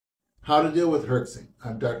How to deal with herxing.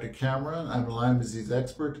 I'm Dr. Cameron. I'm a Lyme disease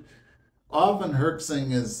expert. Often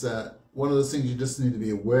herxing is one of those things you just need to be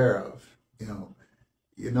aware of.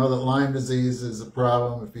 You know that Lyme disease is a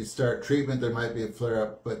problem. If you start treatment, there might be a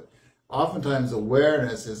flare-up, but oftentimes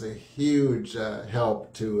awareness is a huge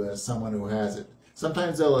help to someone who has it.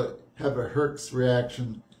 Sometimes they'll have a herx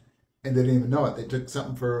reaction and they didn't even know it. They took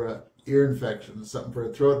something for an ear infection, something for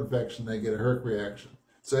a throat infection, they get a herx reaction.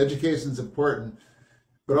 So education is important,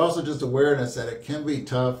 but also just awareness that it can be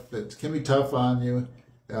tough. It can be tough on you.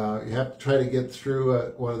 You have to try to get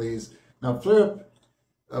through one of these. Now,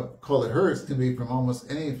 flare-up called a herx can be from almost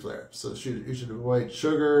any flare. So you should avoid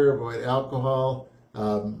sugar, avoid alcohol,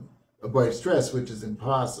 avoid stress, which is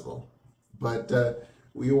impossible. But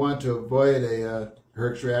we want to avoid a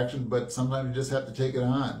herx reaction, but sometimes you just have to take it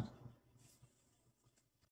on.